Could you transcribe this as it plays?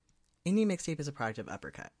Indie Mixtape is a product of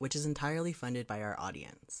Uppercut, which is entirely funded by our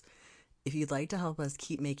audience. If you'd like to help us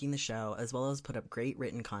keep making the show, as well as put up great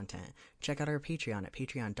written content, check out our Patreon at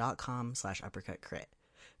patreon.com/uppercutcrit.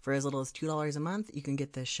 For as little as $2 a month, you can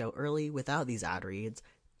get this show early without these ad reads,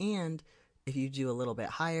 and if you do a little bit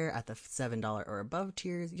higher at the $7 or above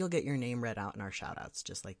tiers, you'll get your name read out in our shoutouts,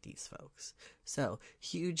 just like these folks. So,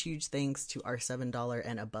 huge thanks to our $7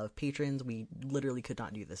 and above patrons. We literally could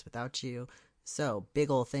not do this without you. So,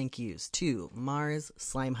 big ol' thank yous to Mars,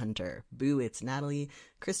 Slime Hunter, Boo It's Natalie,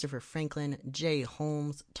 Christopher Franklin, Jay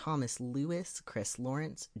Holmes, Thomas Lewis, Chris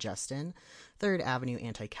Lawrence, Justin, Third Avenue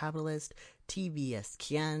Anti-Capitalist, TVS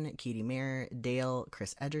Kian, Katie Mayer, Dale,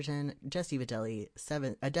 Chris Edgerton, Jesse Videlli,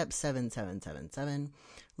 Adept7777,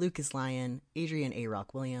 Lucas Lyon, Adrian A.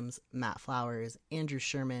 Rock Williams, Matt Flowers, Andrew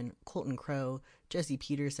Sherman, Colton Crow, Jesse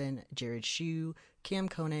Peterson, Jared Shue, Cam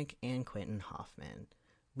Koenig, and Quentin Hoffman.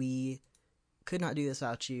 We could not do this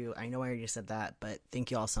without you. I know I already said that, but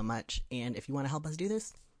thank you all so much. And if you want to help us do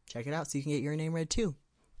this, check it out so you can get your name read too.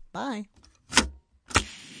 Bye.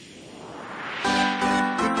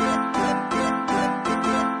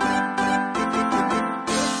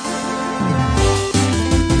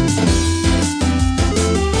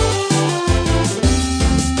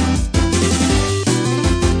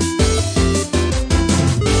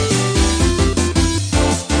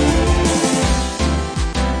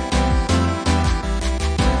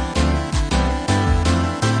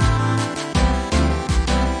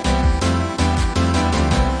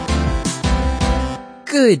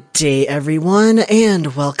 Good day, everyone,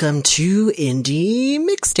 and welcome to Indie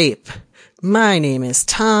Mixtape. My name is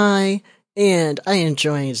Ty, and I am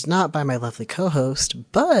joined not by my lovely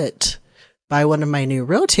co-host, but by one of my new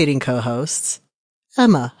rotating co-hosts,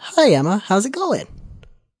 Emma. Hi, Emma. How's it going?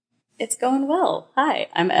 It's going well. Hi,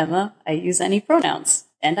 I'm Emma. I use any pronouns,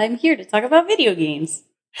 and I'm here to talk about video games.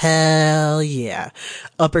 Hell yeah.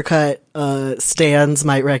 Uppercut stans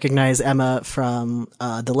might recognize Emma from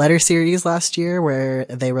the letter series last year, where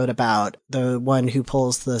they wrote about the one who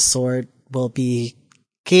pulls the sword will be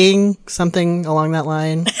king, something along that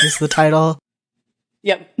line is the title.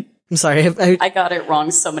 Yep. I'm sorry. I got it wrong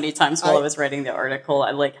so many times while I was writing the article.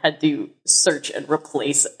 I had to search and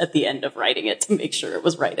replace at the end of writing it to make sure it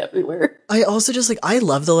was right everywhere. I also just I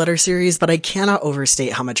love the letter series, but I cannot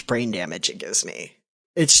overstate how much brain damage it gives me.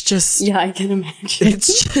 It's just... Yeah, I can imagine.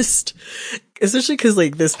 It's just... Especially because,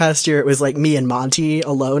 this past year, it was, me and Monty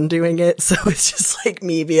alone doing it, so it's just,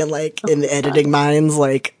 me being, in the editing minds,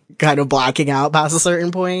 kind of blacking out past a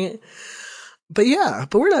certain point. But yeah,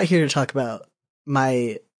 we're not here to talk about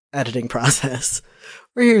my editing process.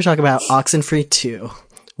 We're here to talk about Oxenfree 2,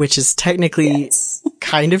 which is technically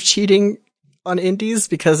kind of cheating on indies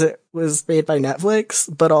because it was made by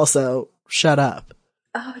Netflix, but also, shut up.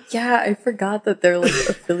 Oh, yeah, I forgot that they're,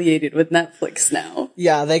 affiliated with Netflix now.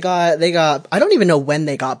 Yeah, they got, I don't even know when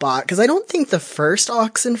they got bought, because I don't think the first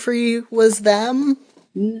Oxenfree was them,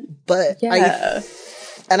 but yeah.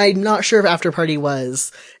 And I'm not sure if After Party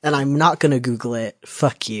was, and I'm not gonna Google it.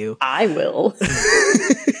 Fuck you. I will.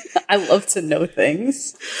 I love to know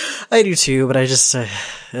things. I do too, but I just, I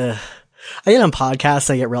get on podcasts,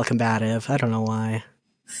 I get real combative. I don't know why.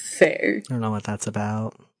 Fair. I don't know what that's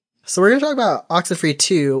about. So we're going to talk about Oxenfree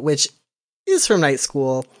 2, which is from Night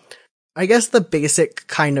School. I guess the basic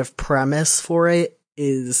kind of premise for it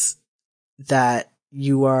is that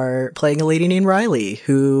you are playing a lady named Riley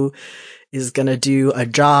who is going to do a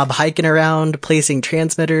job hiking around placing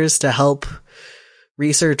transmitters to help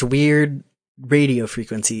research weird radio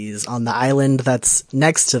frequencies on the island that's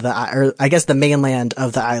next to or I guess the mainland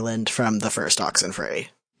of the island from the first Oxenfree.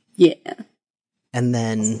 Yeah. And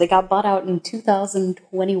then... They got bought out in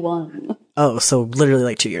 2021. Oh, so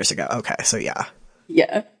literally 2 years ago. Okay, so yeah.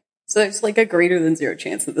 Yeah. So there's a greater than zero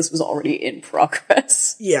chance that this was already in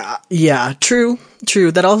progress. Yeah, true.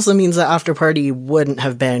 That also means that After Party wouldn't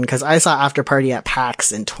have been, because I saw After Party at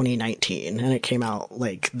PAX in 2019, and it came out,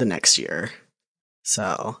 the next year.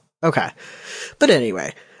 So, okay. But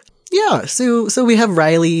anyway. Yeah, so we have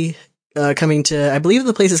Riley coming to, I believe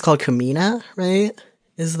the place is called Kamina, right?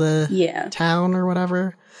 Is the town or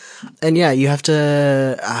whatever. And yeah, you have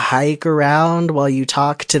to hike around while you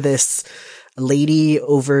talk to this lady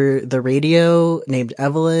over the radio named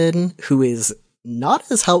Evelyn, who is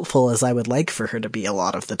not as helpful as I would like for her to be a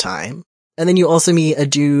lot of the time. And then you also meet a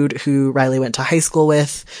dude who Riley went to high school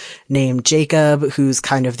with named Jacob, who's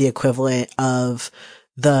kind of the equivalent of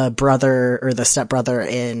the brother or the stepbrother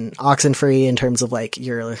in Oxenfree in terms of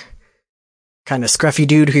your kind of scruffy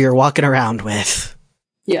dude who you're walking around with.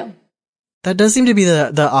 Yeah. That does seem to be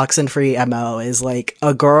the Oxenfree MO is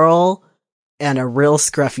a girl and a real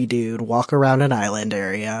scruffy dude walk around an island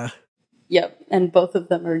area. Yep, and both of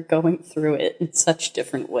them are going through it in such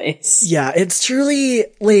different ways. Yeah, it's truly,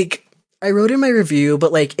 like, I wrote in my review,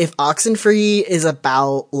 but, like, if Oxenfree is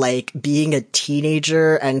about, like, being a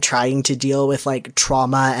teenager and trying to deal with, like,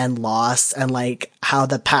 trauma and loss and, like, how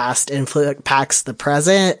the past impacts the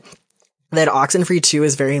present, then Oxenfree 2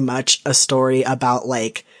 is very much a story about,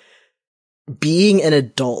 like, being an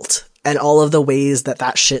adult and all of the ways that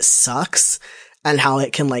that shit sucks and how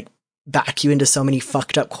it can, like, back you into so many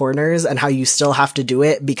fucked up corners and how you still have to do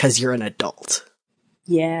it because you're an adult.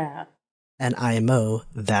 Yeah. And IMO,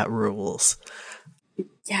 that rules.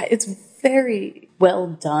 Yeah, it's very well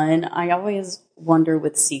done. I always wonder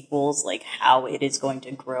with sequels, like, how it is going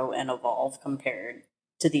to grow and evolve compared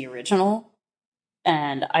to the original.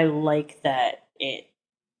 And I like that it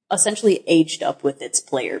essentially aged up with its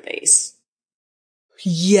player base.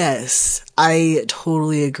 Yes, I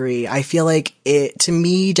totally agree. I feel like it, to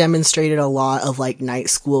me, demonstrated a lot of, like, Night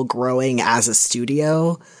School growing as a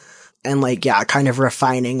studio. And, like, yeah, kind of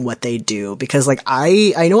refining what they do. Because, like,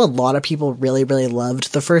 I know a lot of people really, really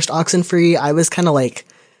loved the first Oxenfree. I was kind of, like,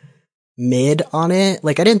 mid on it.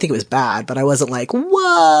 Like, I didn't think it was bad, but I wasn't like,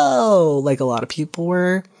 whoa, like a lot of people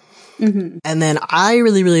were. Mm-hmm. And then I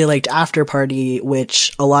really, really liked After Party,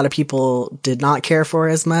 which a lot of people did not care for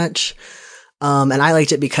as much. And I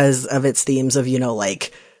liked it because of its themes of, you know,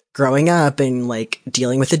 like, growing up and, like,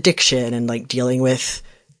 dealing with addiction and, like, dealing with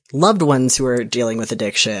loved ones who are dealing with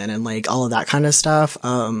addiction and, like, all of that kind of stuff.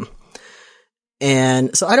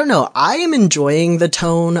 And so I don't know. I am enjoying the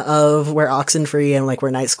tone of where Oxenfree and, like,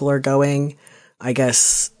 where Night School are going. I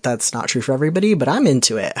guess that's not true for everybody, but I'm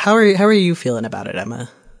into it. How are you feeling about it,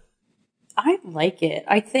 Emma? I like it.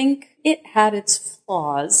 I think it had its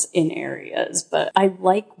flaws in areas, but I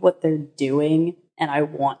like what they're doing and I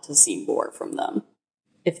want to see more from them,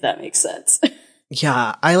 if that makes sense.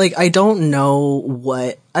 Yeah, I don't know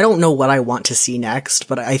what I want to see next,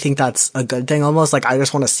 but I think that's a good thing almost. Like, I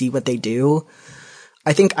just want to see what they do.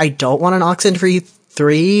 I think I don't want an Oxenfree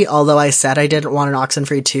 3, although I said I didn't want an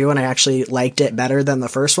Oxenfree 2 and I actually liked it better than the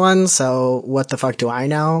first one, so what the fuck do I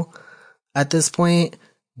know at this point?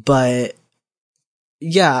 But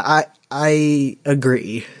yeah, I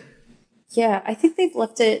agree. Yeah, I think they've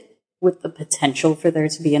left it with the potential for there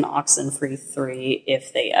to be an Oxenfree 3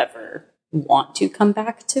 if they ever want to come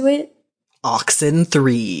back to it. Oxen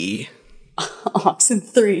 3. Oxen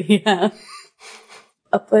 3, yeah.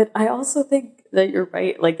 But I also think that you're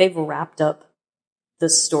right. Like, they've wrapped up the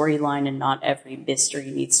storyline and not every mystery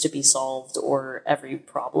needs to be solved or every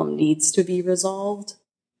problem needs to be resolved.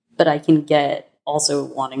 But I can get also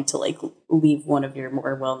wanting to, like, leave one of your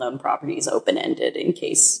more well-known properties open-ended in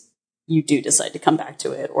case you do decide to come back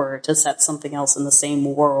to it, or to set something else in the same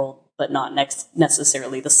world but not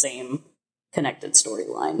necessarily the same connected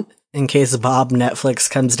storyline. In case Bob Netflix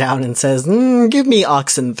comes down and says, give me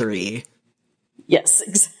Oxen 3. Yes,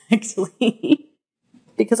 exactly.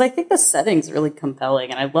 Because I think the setting's really compelling,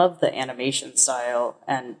 and I love the animation style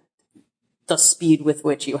and the speed with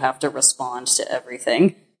which you have to respond to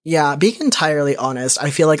everything. Yeah, being entirely honest, I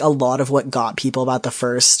feel like a lot of what got people about the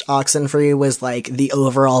first Oxenfree was, like, the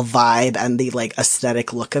overall vibe and the, like,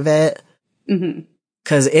 aesthetic look of it. Mm-hmm.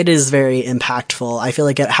 Cause it is very impactful. I feel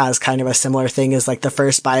like it has kind of a similar thing as, like, the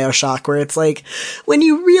first BioShock, where it's like, when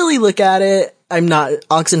you really look at it,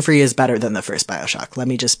 Oxenfree is better than the first BioShock. Let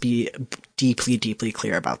me just be deeply, deeply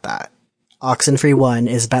clear about that. Oxenfree 1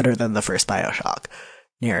 is better than the first BioShock,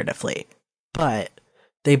 narratively. But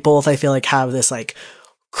they both, I feel like, have this, like,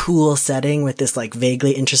 cool setting with this, like,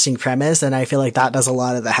 vaguely interesting premise, and I feel like that does a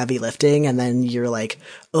lot of the heavy lifting, and then you're like,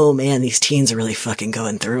 oh man, these teens are really fucking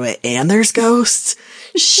going through it, and there's ghosts?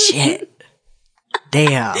 Shit.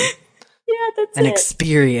 Damn. Yeah, that's An it.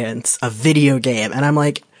 experience, a video game, and I'm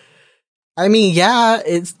like, I mean, yeah,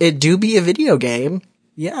 it do be a video game.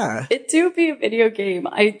 Yeah. It do be a video game.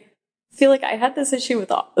 I feel like I had this issue with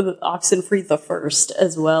Oxenfree the first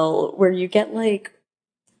as well, where you get, like,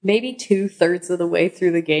 maybe 2/3 of the way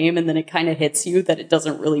through the game, and then it kind of hits you that it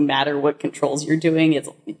doesn't really matter what controls you're doing. It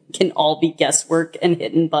can all be guesswork and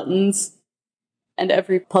hidden buttons. And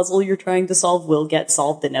every puzzle you're trying to solve will get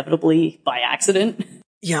solved inevitably by accident.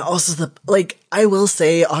 Yeah, also I will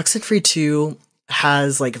say Oxenfree 2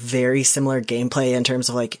 has, like, very similar gameplay in terms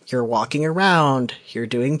of, like, you're walking around, you're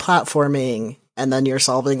doing platforming, and then you're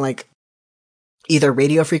solving, like, either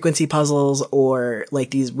radio frequency puzzles or, like,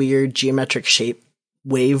 these weird geometric shape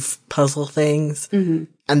wave puzzle things. Mm-hmm.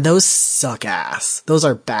 And those suck ass. Those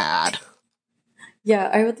are bad. Yeah,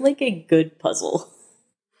 I would like a good puzzle.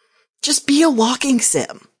 Just be a walking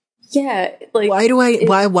sim. Yeah, like,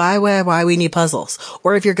 why we need puzzles?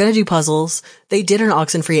 Or if you're gonna do puzzles, they did an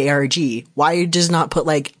Oxenfree ARG. Why just not put,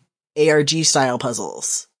 like, ARG style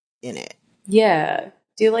puzzles in it. Yeah.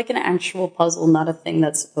 Do like an actual puzzle, not a thing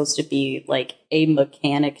that's supposed to be like a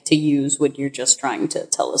mechanic to use when you're just trying to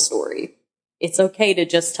tell a story. It's okay to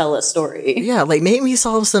just tell a story. Yeah, like make me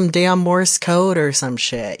solve some damn Morse code or some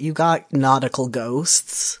shit. You got nautical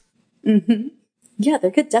ghosts. Mm-hmm. Yeah,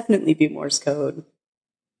 there could definitely be Morse code.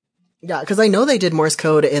 Yeah, because I know they did Morse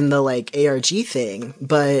code in the like ARG thing,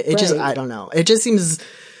 but it just, I don't know. It just seems,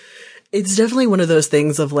 it's definitely one of those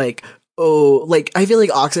things of like, oh, like I feel like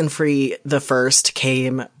Oxenfree the first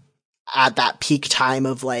came at that peak time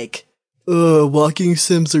of like, walking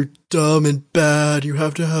sims are dumb and bad. You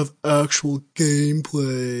have to have actual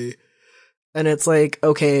gameplay. And it's like,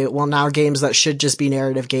 okay, well now games that should just be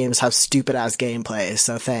narrative games have stupid ass gameplay,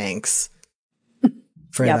 so thanks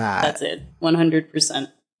for that. That's it.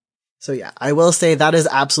 100%. So yeah, I will say that is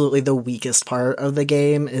absolutely the weakest part of the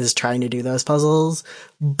game, is trying to do those puzzles.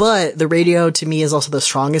 But the radio to me is also the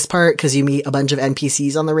strongest part, because you meet a bunch of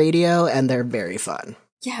NPCs on the radio and they're very fun.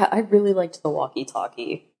 Yeah, I really liked the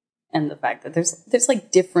walkie-talkie and the fact that there's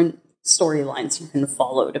like different storylines you can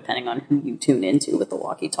follow depending on who you tune into with the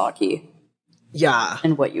walkie-talkie. Yeah.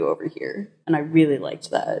 And what you overhear. And I really liked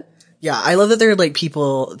that. Yeah, I love that there are like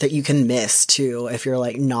people that you can miss too if you're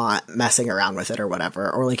like not messing around with it or whatever,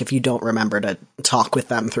 or like if you don't remember to talk with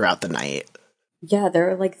them throughout the night. Yeah, there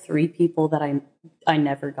are like 3 people that I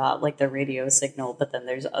never got like the radio signal, but then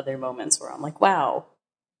there's other moments where I'm like, wow,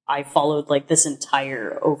 I followed like this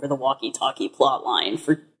entire over the walkie-talkie plot line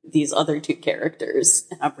for these other 2 characters,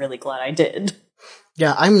 and I'm really glad I did.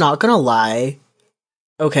 Yeah, I'm not gonna lie.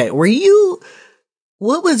 Okay,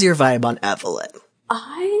 what was your vibe on Evelyn?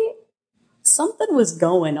 Something was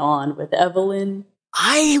going on with Evelyn.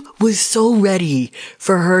 I was so ready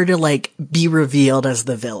for her to like be revealed as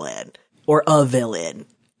the villain or a villain.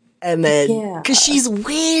 And then, cause she's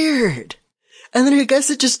weird. And then I guess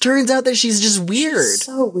it just turns out that she's just weird. She's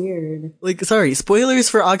so weird. Like, sorry, spoilers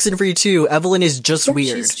for Oxenfree 2. Evelyn is just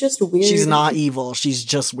weird. She's just weird. She's not evil. She's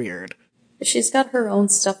just weird. She's got her own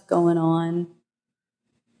stuff going on.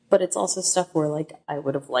 But it's also stuff where like I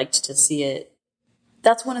would have liked to see it.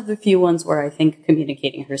 That's one of the few ones where I think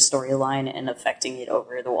communicating her storyline and affecting it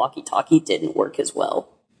over the walkie-talkie didn't work as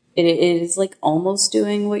well. It is like almost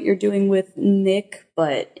doing what you're doing with Nick,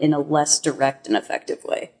 but in a less direct and effective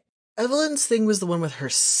way. Evelyn's thing was the one with her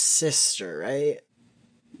sister, right?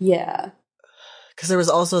 Yeah. Because there was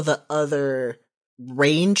also the other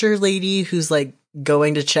ranger lady who's like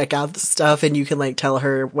going to check out the stuff, and you can like tell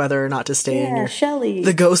her whether or not to stay in your... Shelly.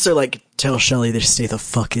 The ghosts are like, tell Shelly to stay the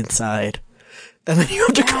fuck inside. And then you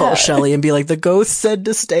have to call Shelly and be like, the ghost said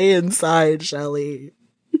to stay inside, Shelly.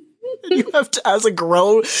 And you have to, as a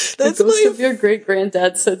grown... The ghost of your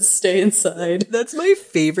great-granddad said stay inside. That's my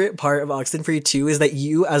favorite part of Oxenfree 2, is that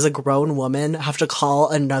you, as a grown woman, have to call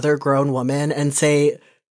another grown woman and say,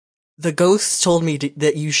 the ghost told me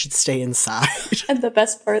that you should stay inside. And the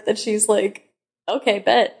best part that she's like, okay,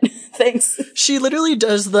 bet. Thanks. She literally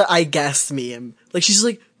does the I guess meme. Like, she's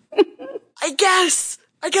like, I guess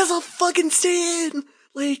I'll fucking stay in.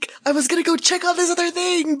 Like, I was gonna go check out this other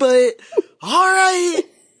thing, but alright.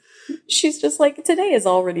 She's just like, today has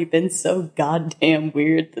already been so goddamn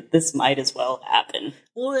weird that this might as well happen.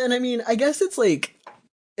 Well, and I mean, I guess it's like,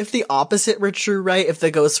 if the opposite were true, right? If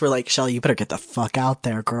the ghosts were like, Shelly, you better get the fuck out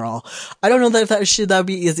there, girl. I don't know that that would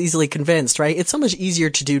be as easily convinced, right? It's so much easier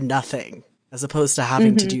to do nothing as opposed to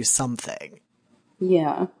having to do something.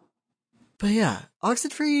 Yeah. But yeah,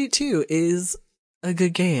 Oxenfree 2 is a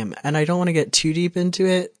good game, and I don't want to get too deep into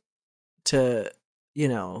it to, you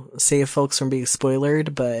know, save folks from being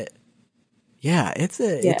spoilered, but yeah, it's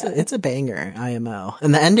a banger, IMO.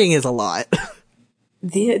 And the ending is a lot.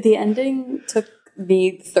 The ending took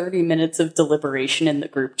me 30 minutes of deliberation in the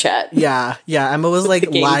group chat. Yeah, Emma was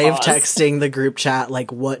like live texting the group chat,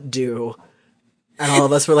 like, what do? And all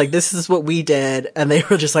of us were like, this is what we did, and they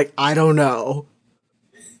were just like, I don't know.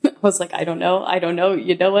 I was like, I don't know.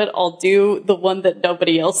 You know what? I'll do the one that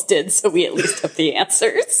nobody else did, so we at least have the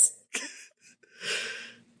answers.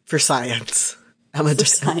 For science. Emma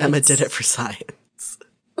did it for science.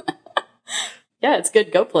 Yeah, it's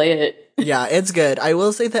good. Go play it. Yeah, it's good. I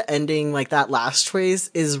will say the ending, like that last choice,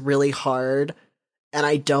 is really hard. And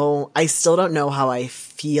I still don't know how I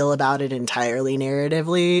feel about it entirely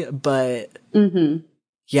narratively, but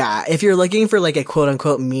yeah, if you're looking for like a quote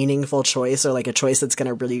unquote meaningful choice, or like a choice that's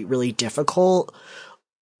gonna really, really difficult,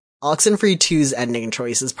 Oxenfree 2's ending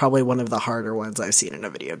choice is probably one of the harder ones I've seen in a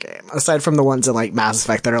video game. Aside from the ones in like Mass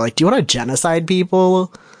Effect that are like, do you want to genocide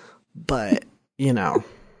people? But, you know,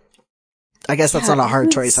 I guess that's not a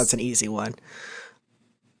hard choice, that's an easy one.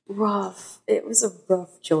 rough. It was a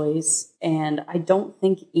rough choice, and I don't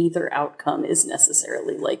think either outcome is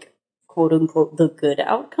necessarily like quote unquote the good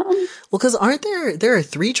outcome. Well, because aren't there are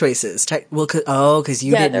three choices? Because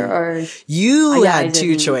you didn't. There are. You I had two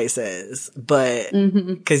didn't. choices, but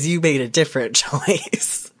because you made a different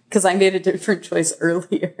choice. Because I made a different choice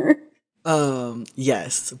earlier.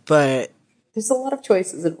 Yes, but there's a lot of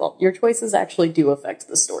choices involved. Your choices actually do affect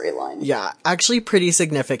the storyline. Yeah, actually pretty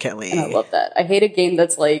significantly. And I love that. I hate a game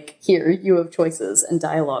that's like, here, you have choices and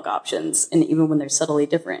dialogue options, and even when they're subtly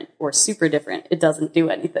different or super different, it doesn't do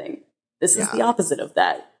anything. This is the opposite of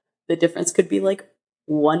that. The difference could be like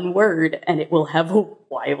one word, and it will have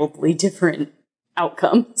wildly different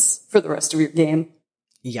outcomes for the rest of your game.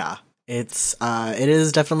 Yeah, it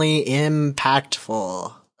is definitely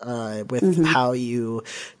impactful with how you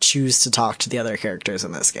choose to talk to the other characters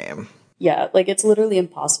in this game. Yeah, like it's literally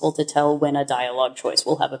impossible to tell when a dialogue choice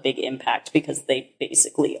will have a big impact because they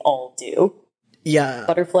basically all do. Yeah.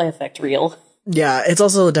 Butterfly effect real. Yeah, it's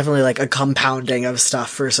also definitely like a compounding of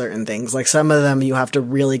stuff for certain things. Like some of them you have to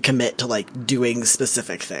really commit to like doing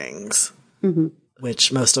specific things,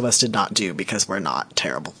 which most of us did not do because we're not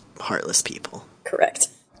terrible, heartless people. Correct.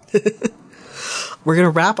 We're going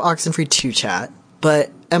to wrap Oxenfree 2 chat,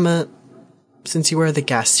 but Emma, since you are the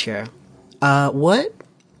guest here, what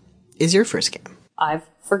is your first game? I've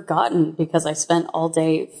forgotten because I spent all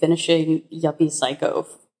day finishing Yuppie Psycho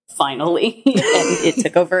finally, and it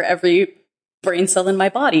took over every brain cell in my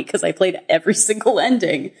body because I played every single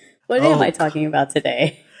ending. What am I talking about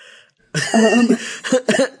today?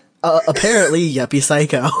 Apparently, Yuppie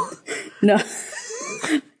Psycho. No.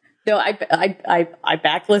 No, I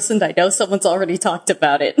back listened. I know someone's already talked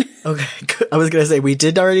about it. Okay, good. I was gonna say we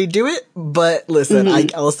did already do it, but listen, I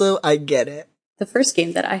get it. The first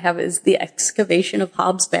game that I have is The Excavation of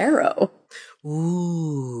Hobbs Barrow.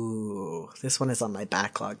 Ooh, this one is on my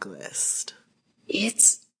backlog list.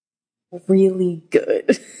 It's really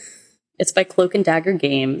good. It's by Cloak and Dagger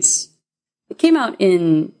Games. It came out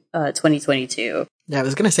in 2022. Yeah, I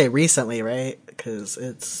was gonna say recently, right? Because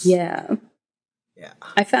it's... Yeah. Yeah.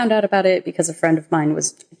 I found out about it because a friend of mine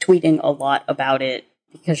was tweeting a lot about it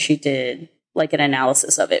because she did like an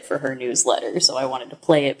analysis of it for her newsletter. So I wanted to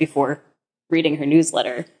play it before reading her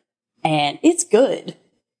newsletter. And it's good.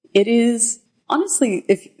 It is, honestly,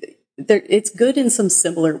 it's good in some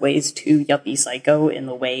similar ways to Yuppie Psycho in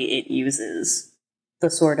the way it uses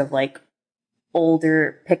the sort of like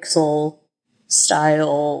older pixel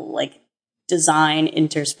style like design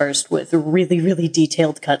interspersed with really, really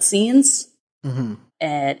detailed cutscenes. Mm-hmm.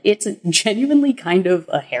 And it's genuinely kind of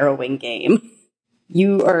a harrowing game.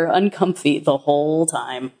 You are uncomfy the whole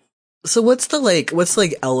time. So what's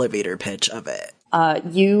the elevator pitch of it?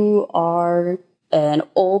 You are an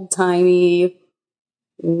old-timey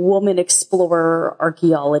woman explorer,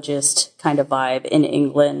 archaeologist kind of vibe in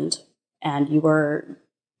England, and you are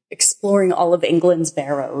exploring all of England's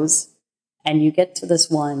barrows, and you get to this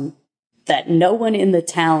one that no one in the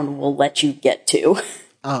town will let you get to.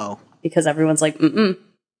 Oh. Because everyone's like,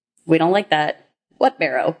 we don't like that. What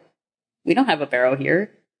barrow? We don't have a barrow here.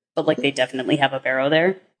 But, like, they definitely have a barrow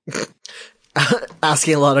there.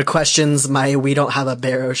 Asking a lot of questions, my "we don't have a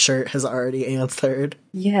barrow" shirt has already answered.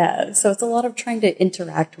 Yeah, so it's a lot of trying to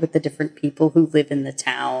interact with the different people who live in the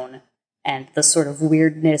town and the sort of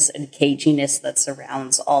weirdness and caginess that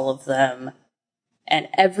surrounds all of them. And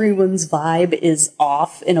everyone's vibe is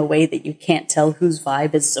off in a way that you can't tell whose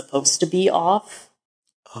vibe is supposed to be off.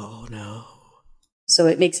 Oh, no. So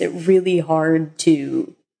it makes it really hard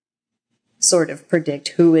to sort of predict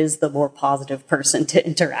who is the more positive person to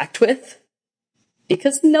interact with.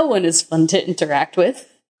 Because no one is fun to interact with.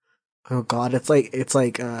 Oh god, it's like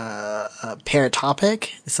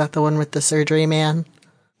Paratopic? Is that the one with the surgery man?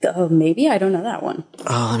 Oh, maybe? I don't know that one.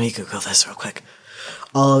 Oh, let me Google this real quick.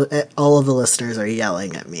 All of the listeners are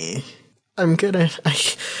yelling at me. My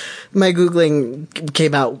Googling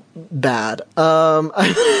came out bad. I'm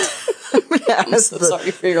so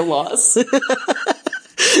sorry for your loss.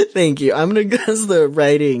 Thank you. I'm gonna go as the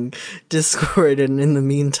writing Discord, and in the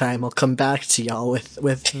meantime, I'll come back to y'all with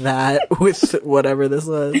whatever this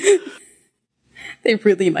was. They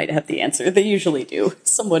really might have the answer. They usually do.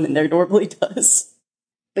 Someone in there normally does.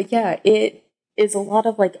 But yeah, it is a lot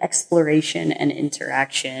of like exploration and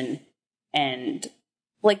interaction, and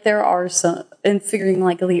like there are some, and figuring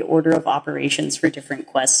like the order of operations for different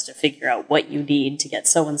quests to figure out what you need to get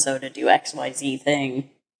so and so to do XYZ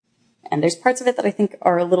thing. And there's parts of it that I think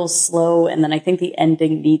are a little slow, and then I think the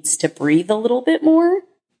ending needs to breathe a little bit more.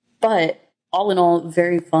 But all in all,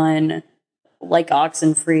 very fun. Like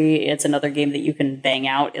Oxenfree, it's another game that you can bang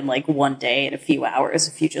out in like one day in a few hours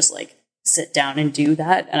if you just like sit down and do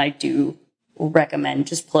that. And I do recommend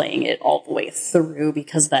just playing it all the way through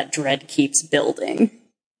because that dread keeps building.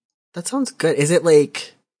 That sounds good. Is it more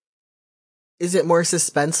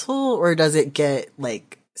suspenseful or does it get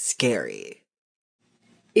like scary?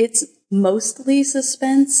 It's mostly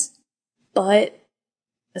suspense, but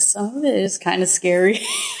some of it is kind of scary.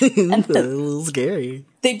 And a little scary.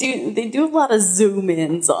 They do a lot of zoom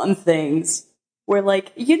ins on things where,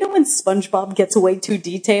 like, you know when SpongeBob gets way too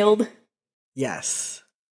detailed? Yes.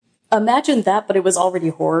 Imagine that, but it was already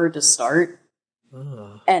horror to start.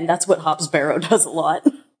 Oh. And that's what Hop Sparrow does a lot.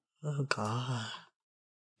 Oh, God.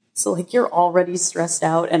 So, like, you're already stressed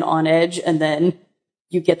out and on edge, and then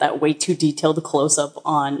you get that way too detailed close-up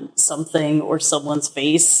on something or someone's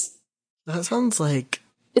face. That sounds like...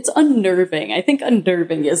 It's unnerving. I think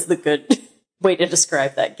unnerving is the good way to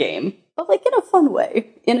describe that game. But, like, in a fun way.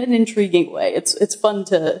 In an intriguing way. It's fun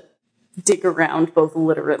to dig around both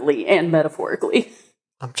literally and metaphorically.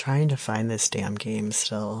 I'm trying to find this damn game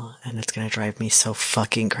still, and it's gonna drive me so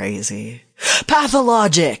fucking crazy.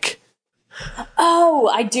 Pathologic! Oh,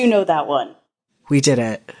 I do know that one. We did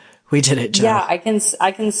it, Joe. Yeah, I can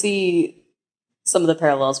see some of the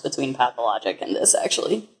parallels between Pathologic and this,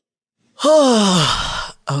 actually.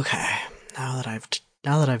 Okay. Now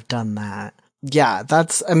that I've done that. Yeah,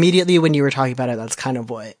 that's immediately when you were talking about it, that's kind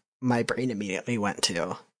of what my brain immediately went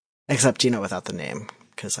to. Except, without the name,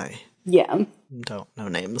 because I don't know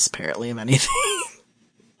names, apparently, of anything.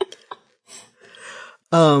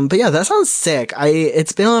 But yeah, that sounds sick.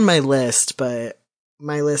 It's been on my list, but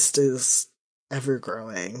my list is ever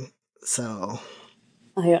growing, so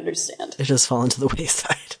I understand. it just fallen to the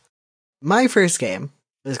wayside. My first game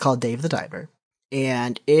is called Dave the Diver,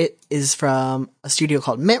 and it is from a studio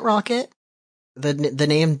called Mint Rocket. The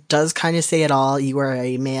name does kind of say it all. You are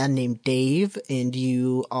a man named Dave, and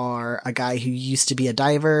you are a guy who used to be a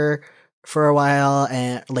diver for a while,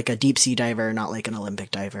 and like a deep sea diver, not like an Olympic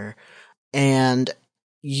diver. And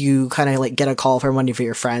you kind of like get a call from one of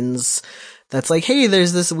your friends that's like, hey,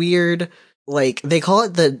 there's this weird, like, they call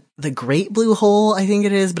it the Great Blue Hole, I think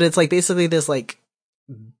it is, but it's like basically this like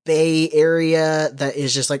bay area that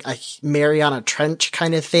is just like a Mariana Trench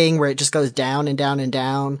kind of thing where it just goes down and down and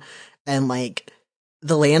down, and like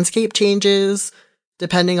the landscape changes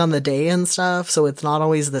depending on the day and stuff, so it's not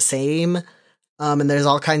always the same. And there's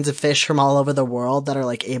all kinds of fish from all over the world that are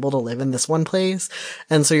like able to live in this one place.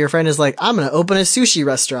 And so your friend is like, I'm going to open a sushi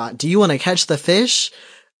restaurant. Do you want to catch the fish?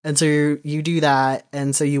 And so you do that.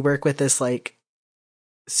 And so you work with this like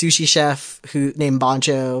sushi chef named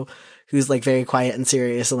Bancho, who's like very quiet and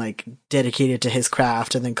serious and like dedicated to his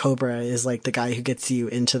craft. And then Cobra is like the guy who gets you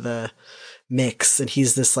into the mix. And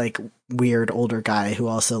he's this like weird older guy who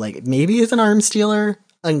also like maybe is an arms dealer.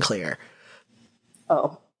 Unclear.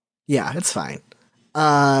 Oh. Yeah, it's fine.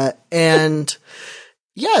 And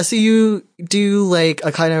yeah, so you do like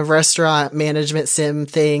a kind of restaurant management sim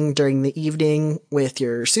thing during the evening with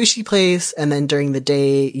your sushi place. And then during the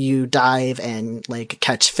day you dive and like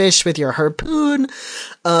catch fish with your harpoon.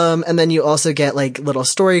 And then you also get like little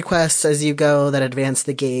story quests as you go that advance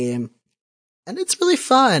the game. And it's really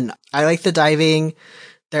fun. I like the diving.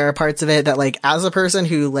 There are parts of it that, like, as a person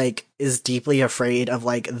who, like, is deeply afraid of,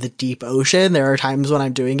 like, the deep ocean, there are times when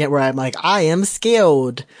I'm doing it where I'm like, I am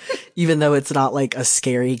scared, even though it's not, like, a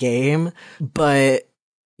scary game. But,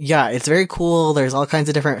 yeah, it's very cool. There's all kinds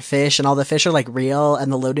of different fish, and all the fish are, like, real, and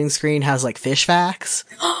the loading screen has, like, fish facts.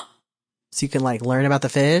 So you can, like, learn about the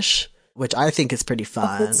fish, which I think is pretty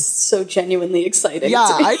fun. Oh, that's so genuinely exciting. Yeah,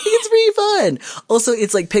 I think it's pretty fun. Also,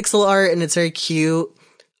 it's, like, pixel art, and it's very cute.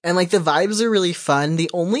 And, like, the vibes are really fun. The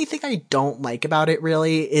only thing I don't like about it,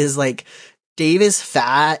 really, is, like, Dave is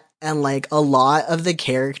fat, and, like, a lot of the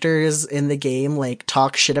characters in the game, like,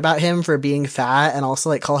 talk shit about him for being fat, and also,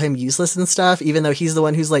 like, call him useless and stuff, even though he's the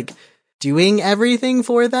one who's, like, doing everything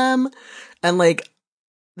for them. And, like,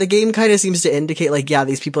 the game kind of seems to indicate, like, yeah,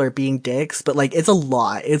 these people are being dicks, but, like, it's a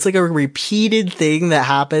lot. It's, like, a repeated thing that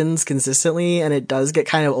happens consistently, and it does get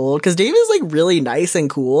kind of old, because Dave is, like, really nice and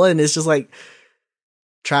cool, and it's just, like,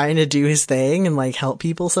 trying to do his thing and like help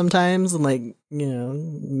people sometimes and like,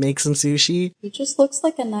 make some sushi. He just looks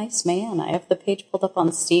like a nice man. I have the page pulled up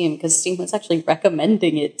on Steam because Steam was actually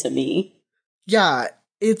recommending it to me. Yeah,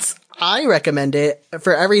 I recommend it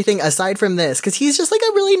for everything aside from this because he's just like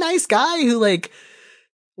a really nice guy who like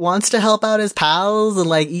wants to help out his pals and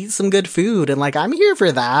like eat some good food and like I'm here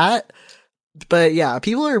for that. But yeah,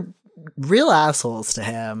 people are real assholes to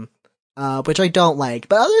him, which I don't like.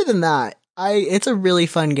 But other than that, it's a really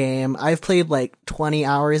fun game. I've played like 20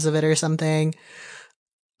 hours of it or something.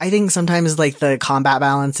 I think sometimes like the combat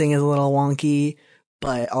balancing is a little wonky,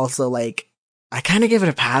 but also like I kind of give it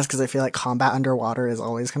a pass because I feel like combat underwater is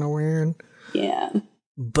always kind of weird. Yeah.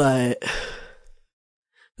 But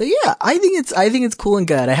yeah, I think it's cool and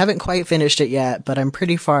good. I haven't quite finished it yet, but I'm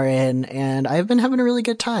pretty far in, and I've been having a really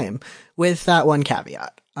good time with that one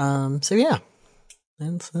caveat. So yeah,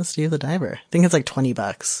 let's do the diver. I think it's like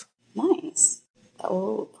 $20. Nice. That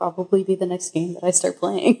will probably be the next game that I start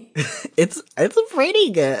playing. It's pretty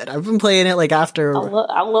good. I've been playing it like after.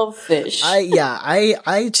 I love fish.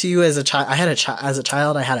 I too as a child. As a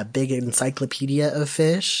child, I had a big encyclopedia of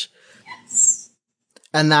fish. Yes.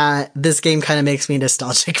 And that this game kind of makes me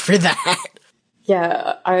nostalgic for that.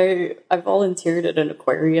 Yeah, I volunteered at an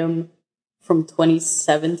aquarium from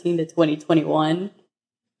 2017 to 2021.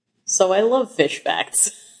 So I love fish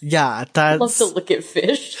facts. Yeah, I love to look at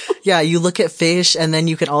fish. Yeah, you look at fish and then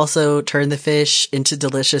you can also turn the fish into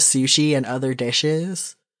delicious sushi and other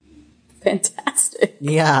dishes. Fantastic.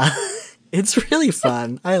 Yeah. It's really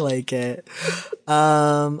fun. I like it.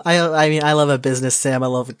 I mean, I love a business sim. I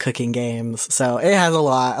love cooking games. So it has a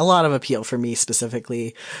lot of appeal for me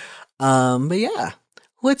specifically. But yeah.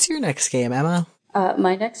 What's your next game, Emma?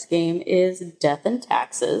 My next game is Death and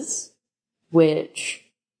Taxes, which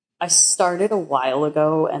I started a while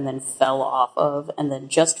ago and then fell off of, and then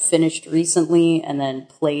just finished recently and then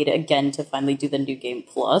played again to finally do the New Game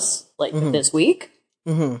Plus, this week.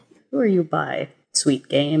 Mm-hmm. Who are you by? Sweet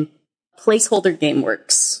game. Placeholder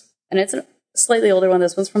Gameworks. And it's a slightly older one.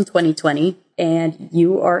 This one's from 2020. And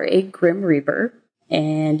you are a Grim Reaper.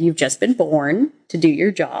 And you've just been born to do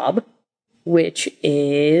your job, which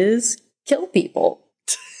is kill people.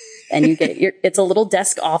 And you get it's a little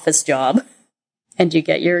desk office job. And you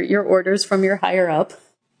get your orders from your higher up.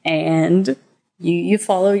 And you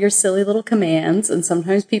follow your silly little commands. And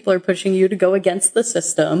sometimes people are pushing you to go against the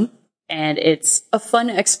system. And it's a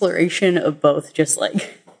fun exploration of both just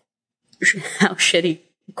how shitty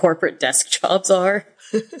corporate desk jobs are,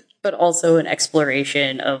 but also an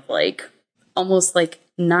exploration of almost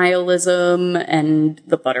nihilism and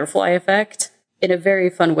the butterfly effect in a very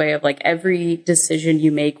fun way of every decision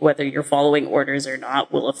you make, whether you're following orders or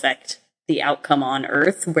not, will affect the outcome on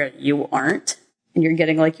Earth where you aren't. And you're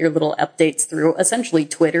getting your little updates through essentially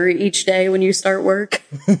Twitter each day when you start work.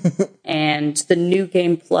 And the New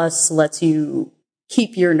Game Plus lets you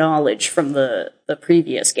keep your knowledge from the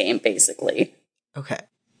previous game, basically. Okay.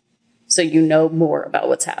 So you know more about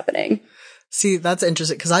what's happening. See, that's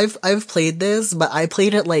interesting, because I've played this, but I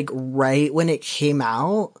played it right when it came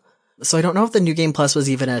out. So I don't know if the New Game Plus was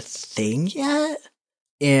even a thing yet.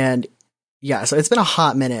 And yeah, so it's been a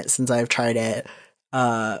hot minute since I've tried it.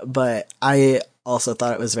 But I also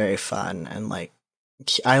thought it was very fun, and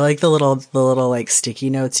I like the little sticky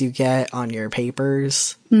notes you get on your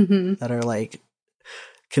papers that are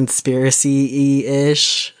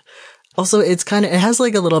conspiracy-ish. Also, it has a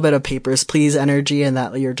little bit of Papers, Please energy, and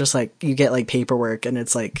that you're just you get paperwork and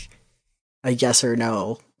it's a yes or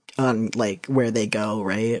no on where they go,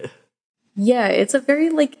 right? Yeah, it's a very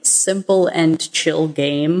simple and chill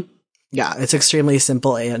game. Yeah, it's extremely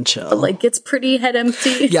simple and chill. But it's pretty head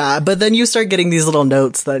empty. Yeah, but then you start getting these little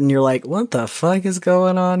notes and you're like, what the fuck is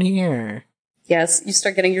going on here? Yes, you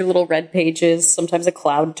start getting your little red pages. Sometimes a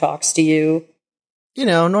cloud talks to you. You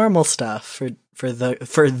know, normal stuff for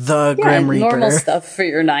the Grim Reaper. Normal stuff for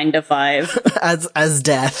your 9 to 5. as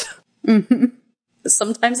death. Mm-hmm.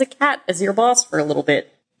 Sometimes a cat is your boss for a little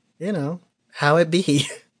bit. You know, how it be.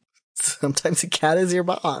 Sometimes a cat is your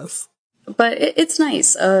boss. But it's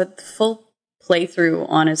nice. Full playthrough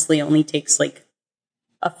honestly only takes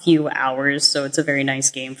a few hours, so it's a very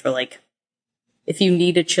nice game for if you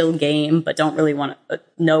need a chill game but don't really want to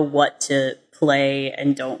know what to play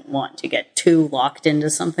and don't want to get too locked into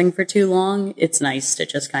something for too long. It's nice to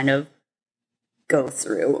just kind of go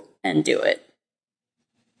through and do it.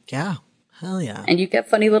 Yeah, hell yeah. And you get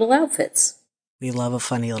funny little outfits. We love a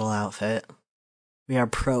funny little outfit. We are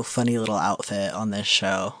pro funny little outfit on this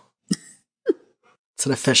show. It's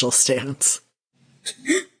an official stance.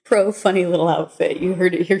 Pro funny little outfit. You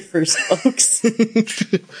heard it here first, folks.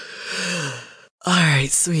 All right,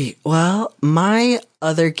 sweet. Well, my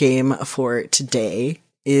other game for today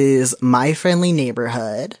is My Friendly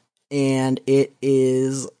Neighborhood, and it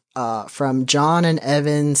is from John and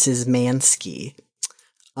Evan Szymanski.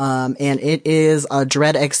 And it is a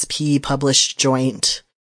Dread XP published joint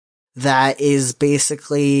that is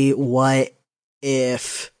basically what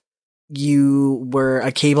if you were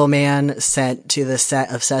a cable man sent to the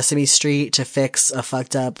set of Sesame Street to fix a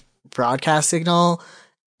fucked up broadcast signal,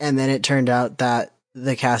 and then it turned out that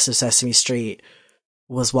the cast of Sesame Street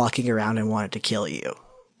was walking around and wanted to kill you.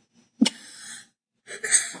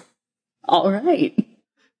 All right.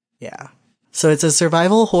 Yeah. So it's a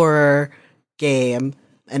survival horror game.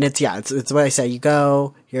 And it's what I say. You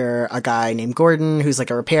go, you're a guy named Gordon who's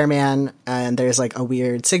like a repairman, and there's like a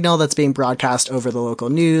weird signal that's being broadcast over the local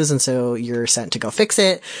news, and so you're sent to go fix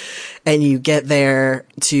it. And you get there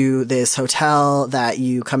to this hotel that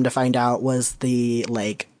you come to find out was the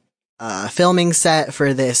like filming set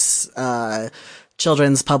for this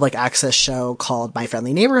children's public access show called My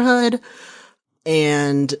Friendly Neighborhood.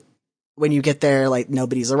 And when you get there, like,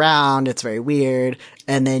 nobody's around. It's very weird.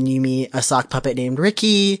 And then you meet a sock puppet named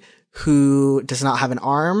Ricky, who does not have an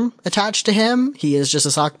arm attached to him. He is just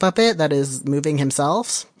a sock puppet that is moving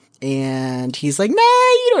himself. And he's like, nah,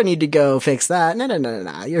 you don't need to go fix that. No.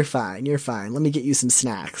 You're fine. Let me get you some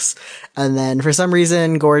snacks. And then for some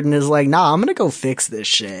reason, Gordon is like, nah, I'm gonna go fix this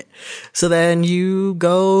shit. So then you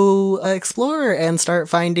go explore and start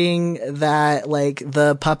finding that, like,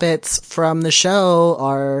 the puppets from the show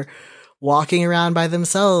are walking around by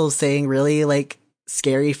themselves saying really, like,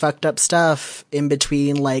 scary, fucked up stuff in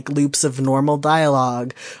between, like, loops of normal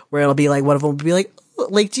dialogue, where it'll be like, one of them will be like,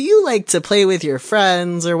 do you like to play with your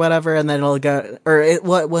friends or whatever? And then it'll go, or it,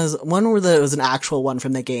 what was one where it was an actual one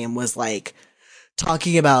from the game was like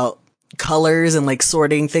talking about colors and like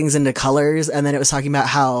sorting things into colors. And then it was talking about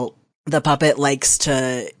how the puppet likes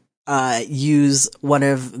to, use one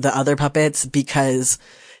of the other puppets because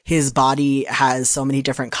his body has so many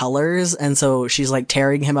different colors. And so she's like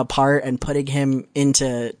tearing him apart and putting him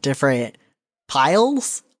into different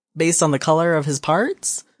piles based on the color of his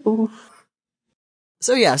parts. Ooh.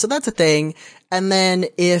 So yeah, so that's a thing. And then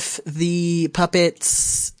if the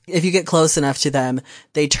puppets, if you get close enough to them,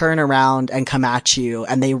 they turn around and come at you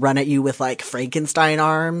and they run at you with like Frankenstein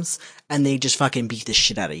arms and they just fucking beat the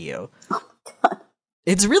shit out of you. Oh my God.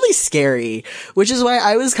 It's really scary, which is why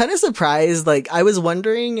I was kind of surprised. Like, I was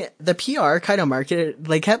wondering, the PR kind of marketed,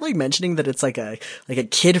 like, kept like mentioning that it's like a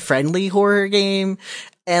kid friendly horror game.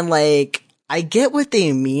 And like, I get what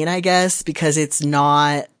they mean, I guess, because it's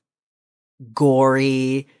not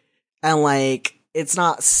gory and like it's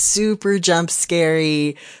not super jump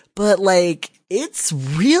scary, but like it's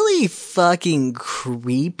really fucking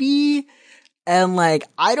creepy. And like,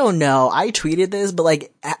 I don't know, I tweeted this, but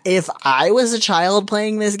like, if I was a child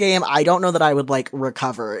playing this game, I don't know that I would like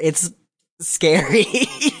recover. It's scary.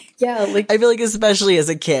 Yeah, like, I feel like especially as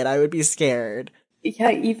a kid, I would be scared.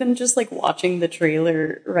 yeah, even just like watching the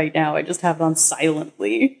trailer right now, I just have it on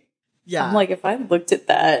silently. Yeah. I'm like, if I looked at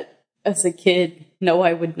that as a kid, no,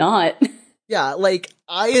 I would not. Yeah, like,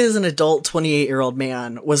 I as an adult 28-year-old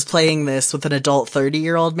man was playing this with an adult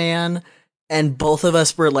 30-year-old man, and both of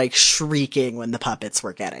us were like shrieking when the puppets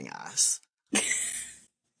were getting us.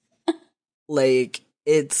 Like,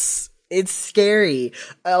 it's scary.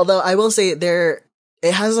 Although I will say it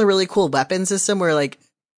has a really cool weapon system where like,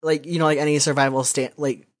 you know, like any survival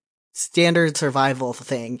standard survival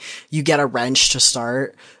thing, you get a wrench to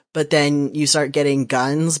start, but then you start getting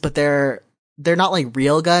guns, but they're not like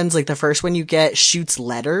real guns. Like the first one you get shoots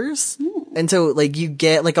letters. And so like you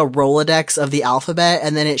get like a Rolodex of the alphabet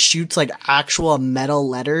and then it shoots like actual metal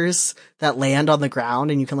letters that land on the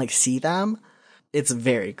ground and you can like see them. It's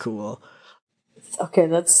very cool. Okay,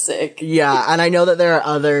 that's sick. Yeah. And I know that there are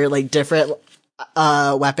other like different,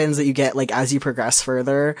 weapons that you get like as you progress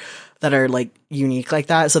further that are like unique like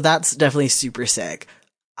that. So that's definitely super sick.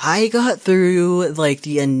 I got through like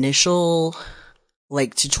the initial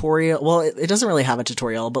like tutorial. Well, it doesn't really have a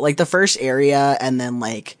tutorial, but like the first area and then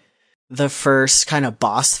like the first kind of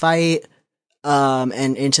boss fight,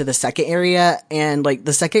 and into the second area. And like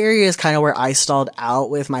the second area is kind of where I stalled out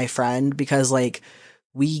with my friend because like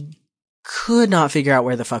we could not figure out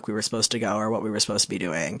where the fuck we were supposed to go or what we were supposed to be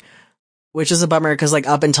doing. Which is a bummer because like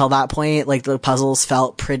up until that point, like the puzzles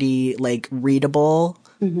felt pretty like readable.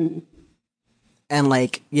 Mm-hmm. And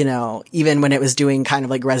like, you know, even when it was doing kind of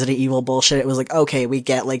like Resident Evil bullshit, it was like, okay, we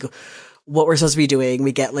get like what we're supposed to be doing.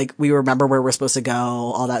 We get like, we remember where we're supposed to go,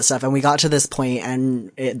 all that stuff. And we got to this point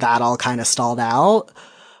and that all kind of stalled out,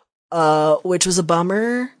 which was a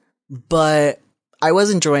bummer, but I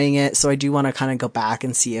was enjoying it. So I do want to kind of go back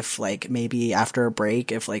and see if like maybe after a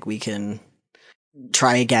break, if like we can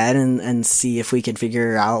try again and see if we can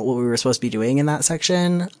figure out what we were supposed to be doing in that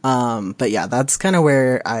section. But yeah, that's kind of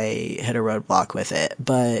where I hit a roadblock with it,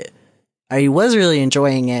 but I was really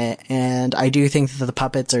enjoying it. And I do think that the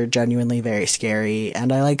puppets are genuinely very scary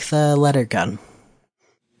and I like the letter gun.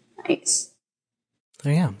 Nice. So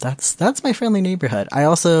yeah, that's My Friendly Neighborhood.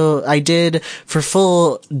 I did, for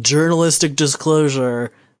full journalistic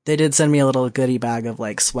disclosure, they did send me a little goodie bag of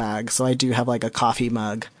like swag. So I do have like a coffee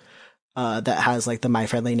mug that has like the My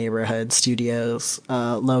Friendly Neighborhood Studios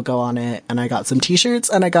logo on it, and I got some t-shirts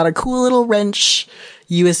and I got a cool little wrench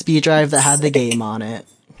USB drive that had the game on it.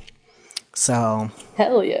 So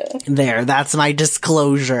Hell yeah. that's my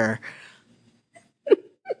disclosure.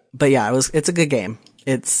 But yeah, it's a good game.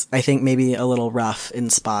 It's, I think, maybe a little rough in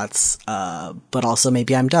spots, but also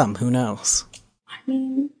maybe I'm dumb. Who knows? I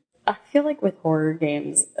mean, I feel like with horror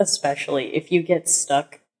games, especially, if you get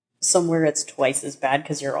stuck somewhere, it's twice as bad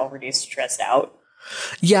because you're already stressed out.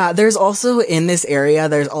 Yeah, there's also, in this area,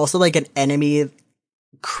 there's also like an enemy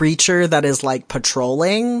creature that is like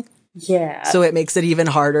patrolling. Yeah. So it makes it even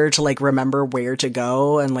harder to like remember where to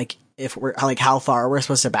go and like if we're like how far we're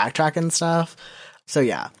supposed to backtrack and stuff. So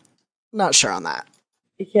yeah, not sure on that.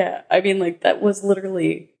 Yeah, I mean, like, that was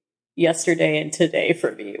literally yesterday and today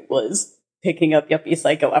for me, was picking up Yuppie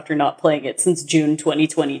Psycho after not playing it since June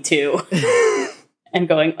 2022 and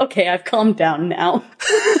going, okay, I've calmed down now.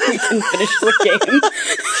 We can finish the game.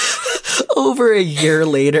 Over a year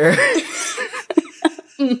later.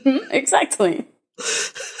 Exactly.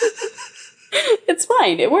 It's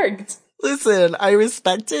fine. It worked. Listen, I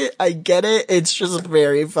respect it. I get it. It's just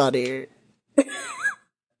very funny.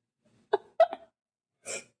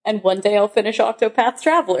 And one day I'll finish Octopath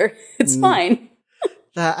Traveler. It's fine.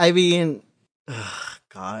 I mean,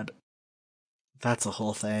 God, that's a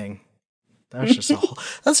whole thing. That's just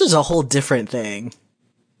a whole different thing.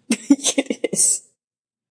 It is.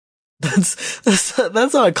 That's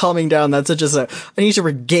not calming down. That's I need to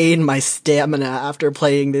regain my stamina after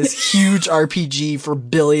playing this huge RPG for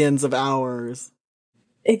billions of hours.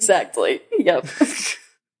 Exactly. Yep.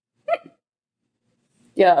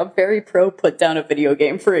 Yeah, I'm very pro put down a video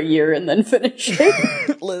game for a year and then finish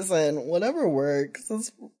it. Listen, whatever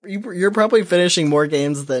works. You're probably finishing more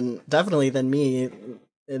games definitely than me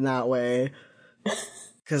in that way.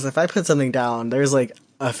 Because if I put something down, there's like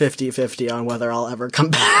a 50-50 on whether I'll ever come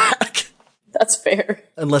back. That's fair.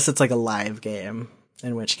 Unless it's like a live game,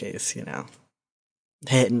 in which case, hit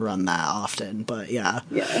and run that often. But yeah.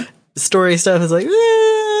 Story stuff is like,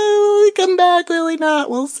 will we come back? Will we not?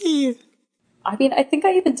 We'll see. I mean, I think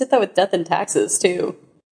I even did that with Death and Taxes, too.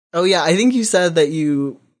 Oh, yeah. I think you said that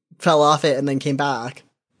you fell off it and then came back.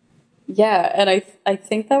 Yeah, and I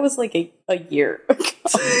think that was like a year ago.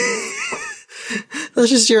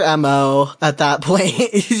 That's just your MO at that point.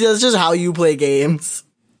 That's just how you play games.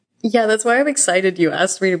 Yeah, that's why I'm excited you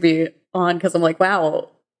asked me to be on, because I'm like,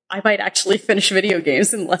 wow, I might actually finish video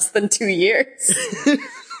games in less than 2 years.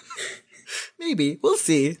 Maybe. We'll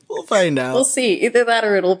see. We'll find out. We'll see. Either that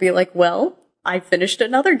or it'll be like, well, I finished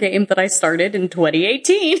another game that I started in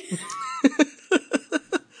 2018.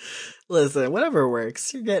 Listen, whatever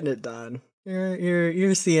works. You're getting it done.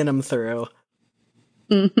 You're seeing them through.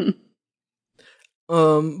 Mm-hmm.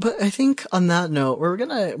 But I think on that note, we're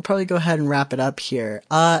gonna probably go ahead and wrap it up here.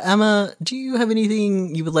 Emma, do you have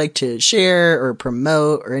anything you would like to share or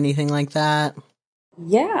promote or anything like that?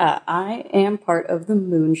 Yeah, I am part of the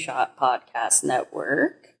Moonshot Podcast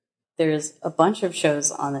Network. There's a bunch of shows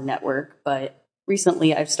on the network, but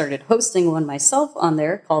recently I've started hosting one myself on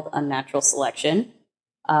there called Unnatural Selection,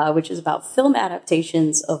 which is about film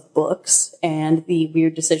adaptations of books and the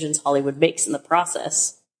weird decisions Hollywood makes in the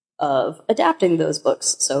process of adapting those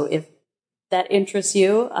books. So if that interests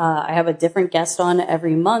you, I have a different guest on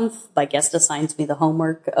every month. My guest assigns me the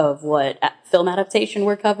homework of what film adaptation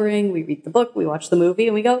we're covering. We read the book, we watch the movie,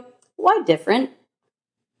 and we go, why different?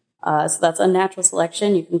 So that's Unnatural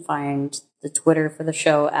Selection. You can find the Twitter for the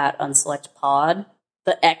show at UnselectPod,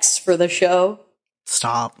 the X for the show.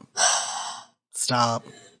 Stop.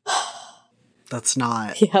 That's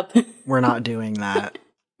not. Yep. We're not doing that.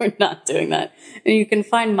 We're not doing that. And you can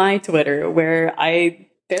find my Twitter, where I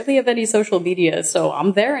barely have any social media, so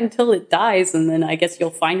I'm there until it dies, and then I guess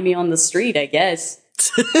you'll find me on the street, I guess.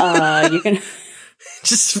 You can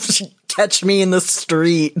just catch me in the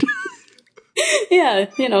street. Yeah,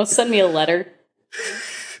 send me a letter.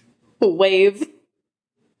 Wave.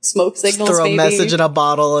 Smoke signals, just throw baby. a message in a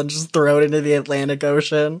bottle and just throw it into the Atlantic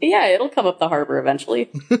Ocean. Yeah, it'll come up the harbor eventually.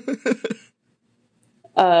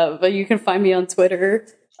 But you can find me on Twitter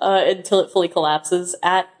until it fully collapses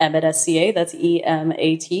at EmatSCA. That's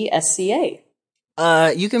EMATSCA.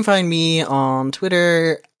 You can find me on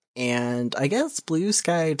Twitter and I guess Blue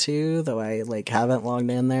Sky too, though I haven't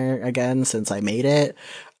logged in there again since I made it.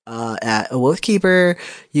 At Wolfkeeper.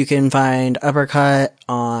 You can find Uppercut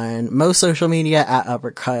on most social media at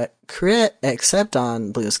Uppercut Crit, except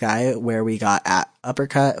on Blue Sky, where we got at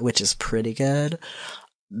Uppercut, which is pretty good.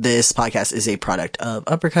 This podcast is a product of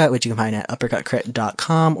Uppercut, which you can find at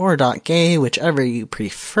uppercutcrit.com or .gay, whichever you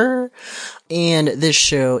prefer. And this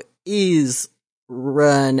show is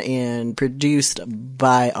run and produced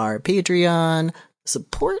by our Patreon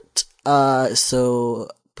support. So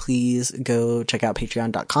please go check out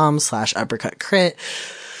patreon.com/uppercutcrit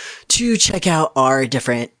to check out our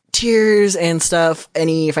different tiers and stuff.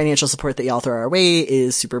 Any financial support that y'all throw our way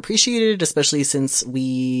is super appreciated, especially since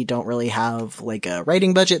we don't really have like a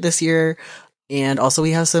writing budget this year. And also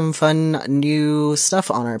we have some fun new stuff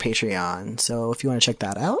on our Patreon. So if you want to check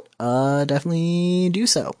that out, definitely do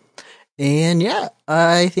so. And yeah,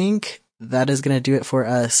 I think that is going to do it for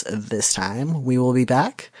us this time. We will be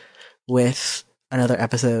back with another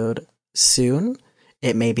episode soon.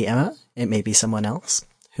 It may be Emma. It may be someone else.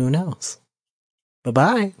 Who knows?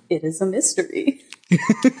 Bye-bye. It is a mystery.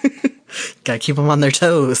 Gotta keep them on their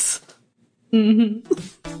toes. Mm-hmm.